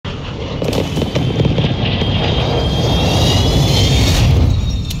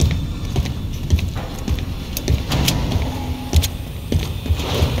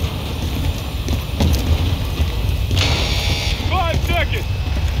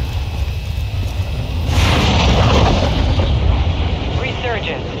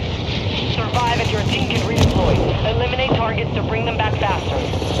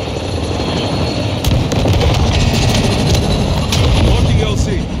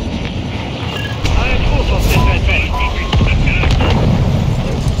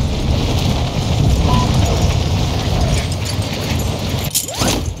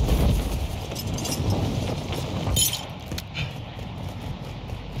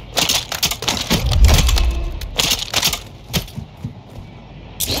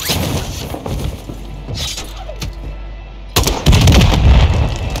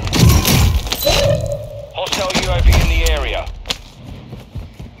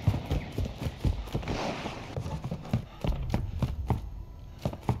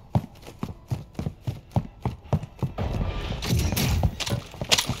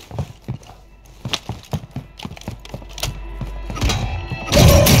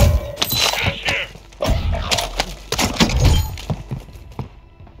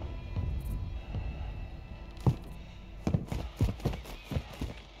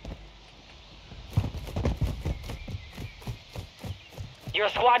Your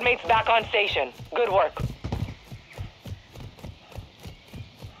squad mate's back on station. Good work.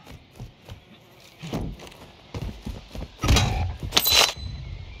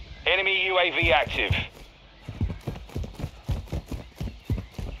 Enemy UAV active.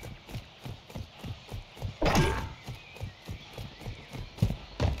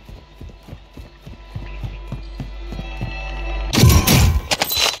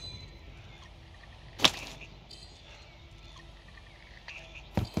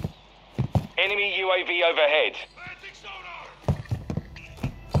 Enemy UAV overhead.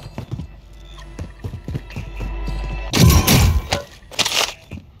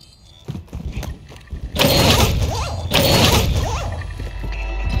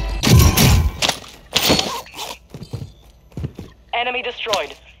 Enemy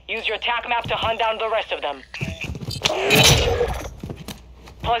destroyed. Use your attack map to hunt down the rest of them.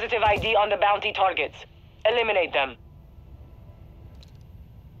 Positive ID on the bounty targets. Eliminate them.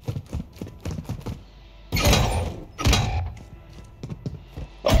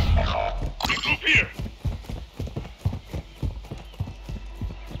 Regroup here.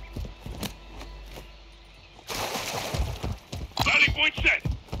 Rally point set.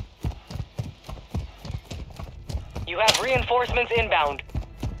 You have reinforcements inbound.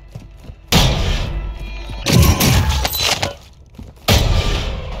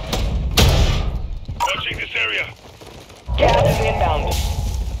 Watching this area. Gas is inbound.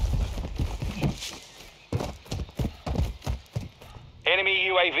 Enemy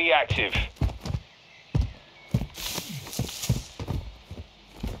UAV active.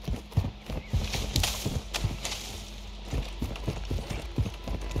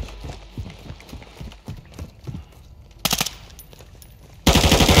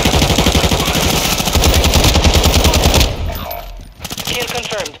 Kill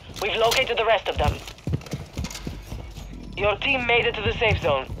confirmed. We've located the rest of them. Your team made it to the safe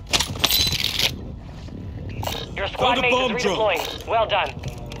zone. Your squad mate is redeploying. Well done.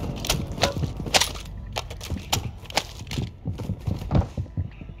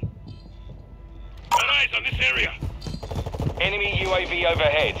 Got eyes on this area. Enemy UAV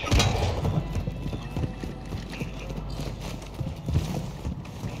overhead.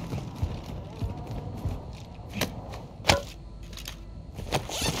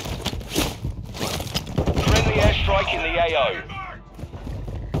 Friendly airstrike in the AO.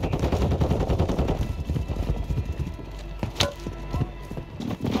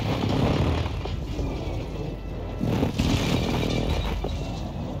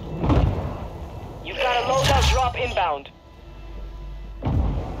 You've got a loadout drop inbound.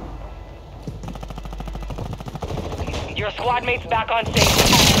 Your squad mate's back on station.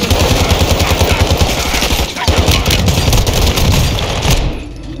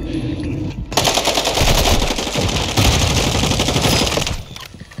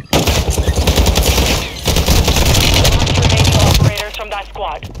 From that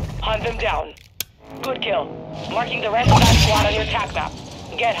squad. Hunt them down. Good kill. Marking the rest of that squad on your attack map.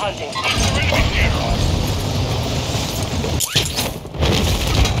 Get hunting.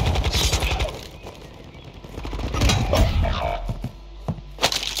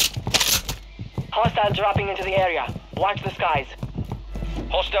 Hostile dropping into the area. Watch the skies.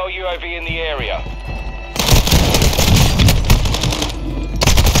 Hostile UAV in the area.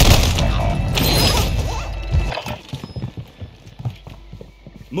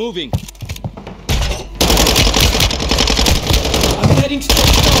 Moving. I'm heading straight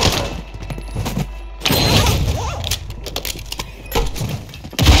north.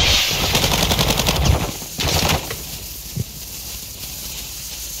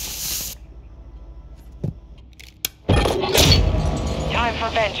 Time for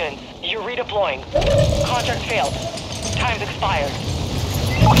vengeance. You're redeploying. Contract failed. Time's expired.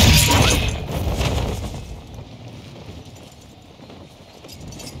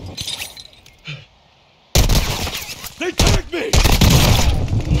 They tagged me!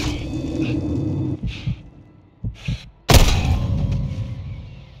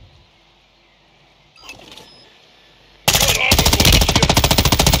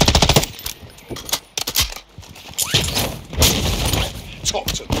 Talk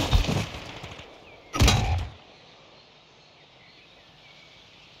to me.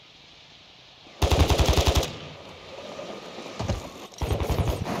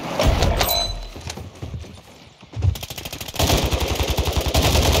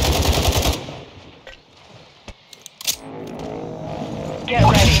 Get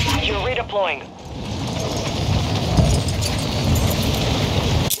ready. You're redeploying.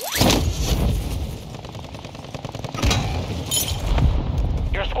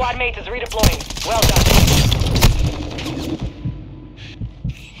 Your squad mate is redeploying. Well done.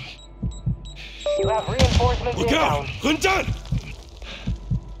 You have reinforcements Look out! inbound. Rundan!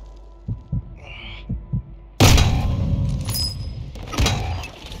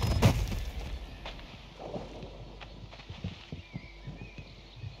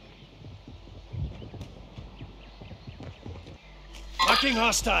 Marking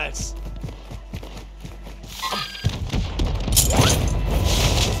hostiles!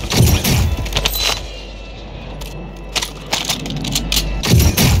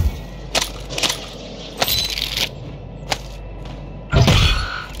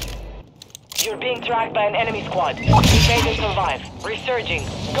 You're being tracked by an enemy squad. You made it survive. Resurging.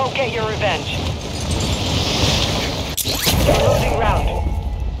 Go get your revenge. You're losing ground.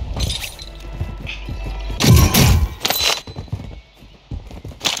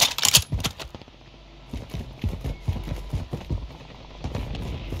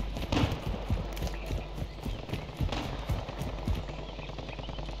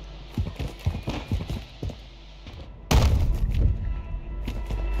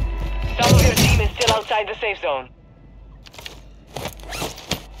 Some of your team is still outside the safe zone.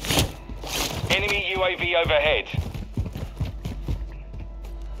 Enemy UAV overhead.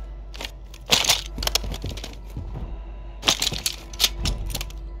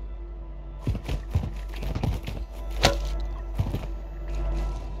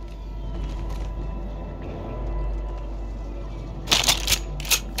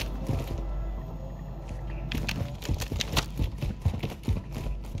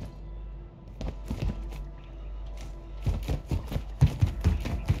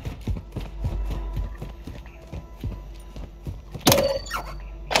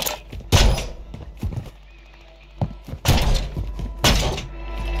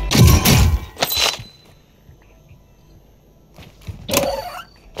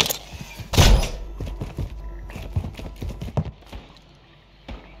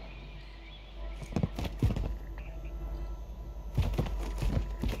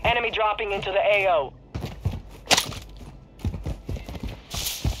 Enemy dropping into the AO.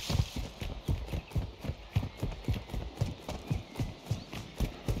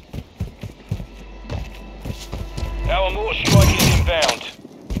 Our mortar strike is inbound.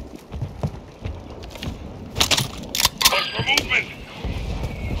 Watch for movement.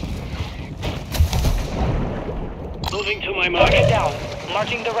 Moving to my mark. Target down.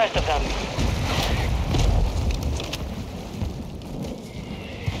 Marking the rest of them.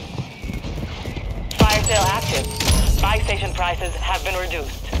 Fire sale active. Buy station prices have been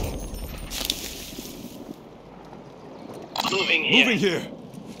reduced. Moving here. Moving here!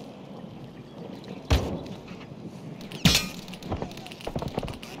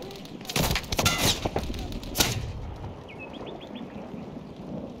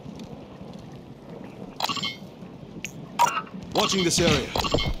 Watching this area.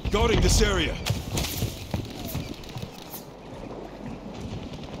 Guarding this area.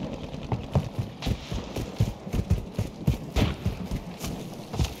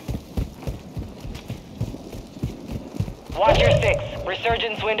 Watch your six.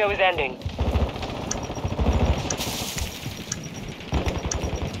 Resurgence window is ending.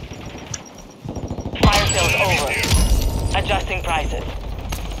 Fire sale's over. Adjusting prices.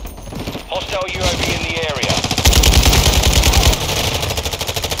 Hostile UAV in the area.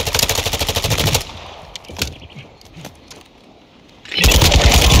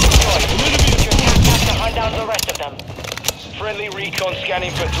 Use your tactics to hunt down the rest of them. Friendly recon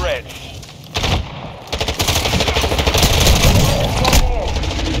scanning for threats.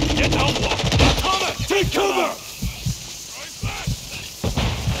 Get out! Cover! Take cover!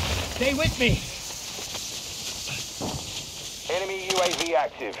 Stay with me! Enemy UAV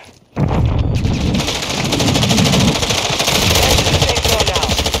active. Safe zone now.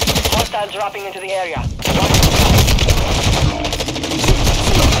 Hostiles dropping into the area.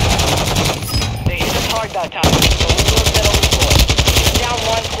 They hit us hard that time, so we will settle the score. Down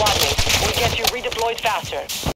one squad mate. We'll get you redeployed faster.